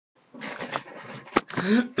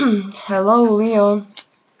Hello Leo,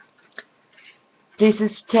 this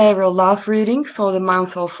is Tarot Love Reading for the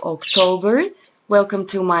month of October. Welcome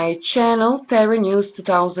to my channel, Tarot News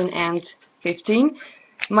 2015.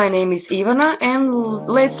 My name is Ivana and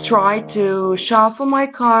let's try to shuffle my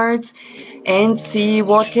cards and see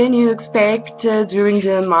what can you expect during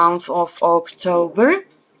the month of October.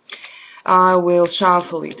 I will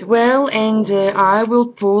shuffle it well and I will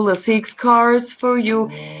pull 6 cards for you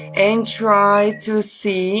and try to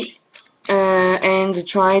see and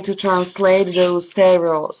try to translate those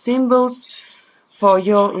tarot symbols for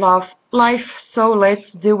your love life. So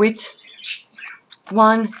let's do it.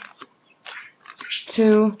 1,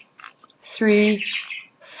 2, 3,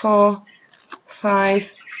 4, 5,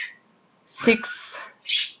 6.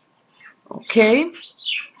 Okay,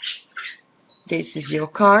 this is your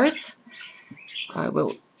card. I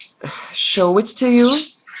will show it to you.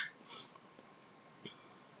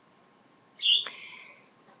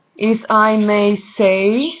 If I may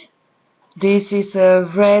say, this is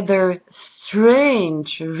a rather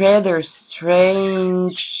strange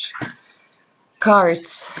card.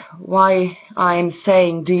 Why I'm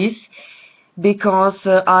saying this? Because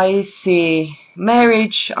I see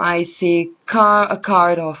marriage, I see a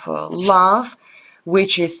card of love,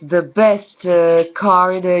 which is the best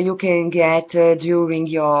card you can get during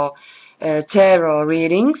your tarot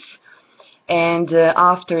readings. And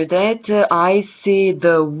after that I see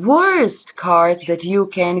the worst card that you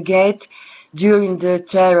can get during the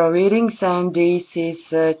tarot readings, and this is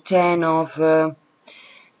 10 of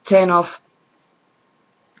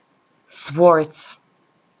swords.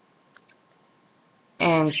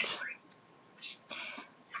 And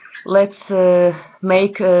let's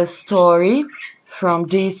make a story from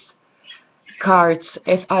these cards.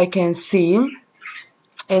 As I can see,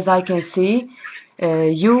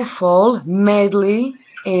 you fall madly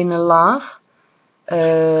in love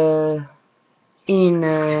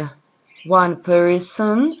in one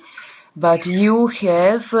person, but you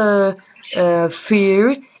have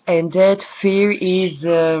fear, and that fear is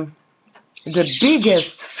the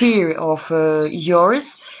biggest fear of yours,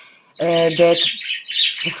 that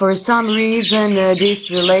for some reason this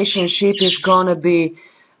relationship is gonna be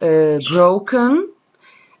broken.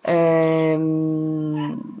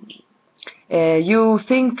 You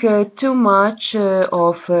think too much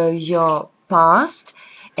of your past,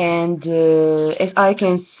 and as I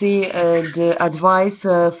can see, the advice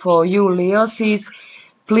for you, Leo, is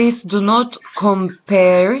please do not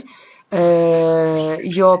compare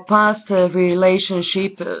your past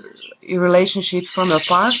relationship from the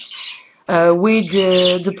past with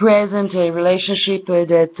the present relationship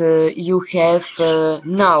that you have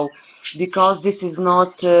now, because this is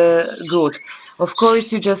not good. Of course,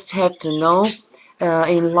 you just have to know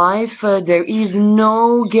in life there is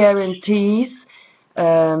no guarantees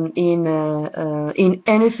in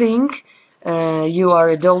anything. You are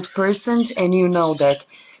an adult person and you know that.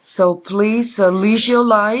 So please live your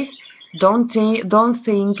life. Don't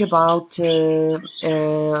think about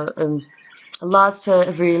last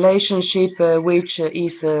relationship which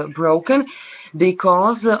is broken,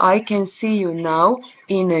 because I can see you now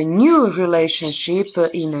in a new relationship,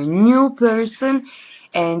 in a new person,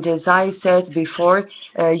 and as I said before,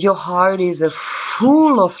 your heart is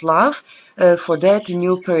full of love for that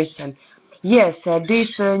new person. Yes,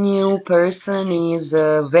 this new person is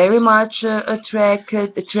very much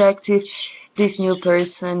attractive. This new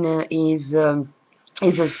person is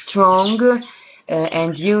strong,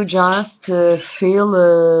 and you just feel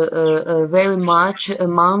a very much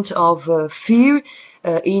amount of fear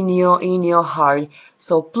in your heart.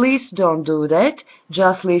 So please don't do that.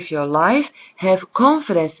 Just live your life. Have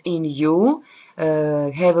confidence in you.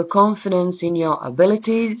 Have a confidence in your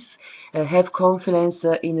abilities. Have confidence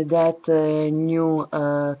in that new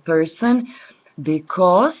person,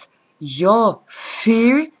 because your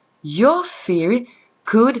fear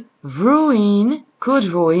could ruin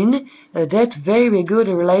that very good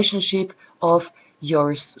relationship of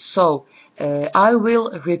yours. So I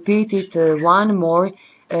will repeat it one more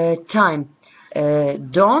time.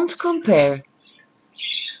 Don't compare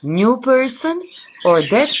new person or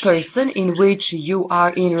that person in which you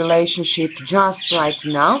are in relationship just right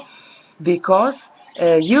now, because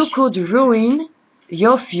you could ruin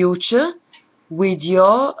your future with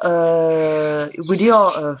your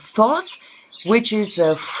thoughts, which is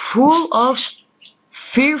full of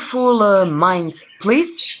fearful mind. Please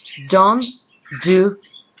don't do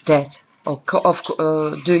that.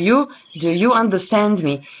 Do you understand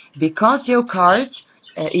me? Because your card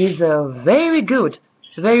is very good,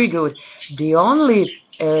 very good. The only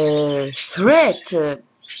threat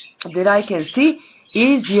that I can see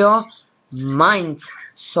is your mind.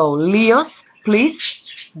 So Leos, please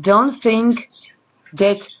don't think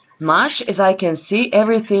that much. As I can see,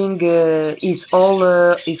 everything is all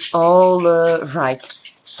right.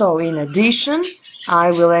 So in addition,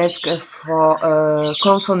 I will ask for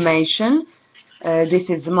confirmation. This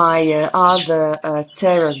is my other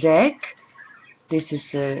tarot deck. This is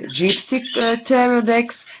a Gypsy tarot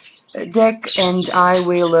deck, and I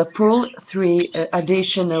will pull 3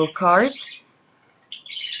 additional cards.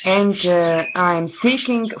 And I'm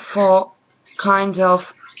seeking for kind of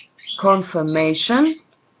confirmation.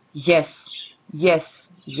 Yes, yes,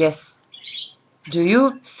 yes. Do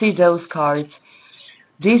you see those cards?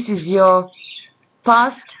 This is your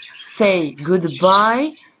past. Say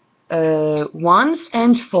goodbye once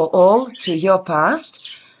and for all to your past.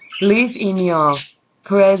 Live in your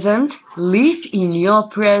present. Live in your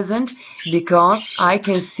present, because I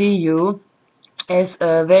can see you as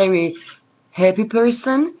a very happy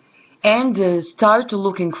person, and start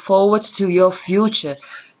looking forward to your future,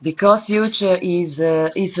 because future is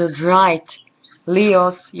bright.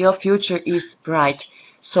 Leos, your future is bright.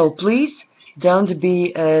 So please don't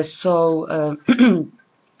be don't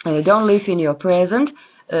live in your present,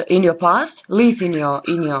 in your past. Live in your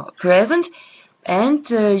present, and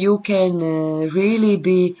you can really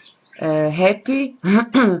be happy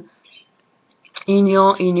in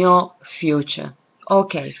your future.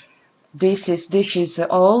 Okay. This is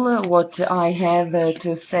all what I have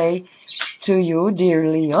to say to you, dear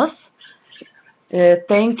Leos.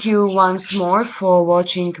 Thank you once more for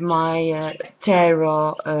watching my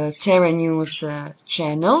Tarot News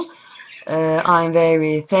channel. I'm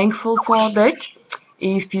very thankful for that.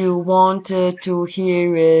 If you want to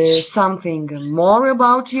hear something more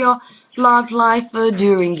about your love life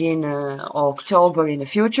during in October in the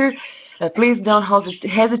future, please don't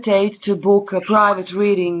hesitate to book a private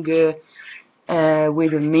reading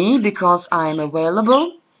with me, because I'm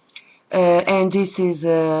available. And this is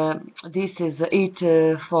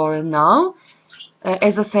it for now.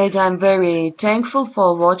 As I said, I'm very thankful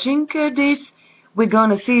for watching this. We're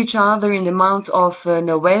gonna see each other in the month of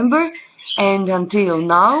November. And until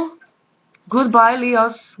now, goodbye,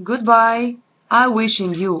 Leos. Goodbye. I'm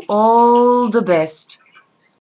wishing you all the best.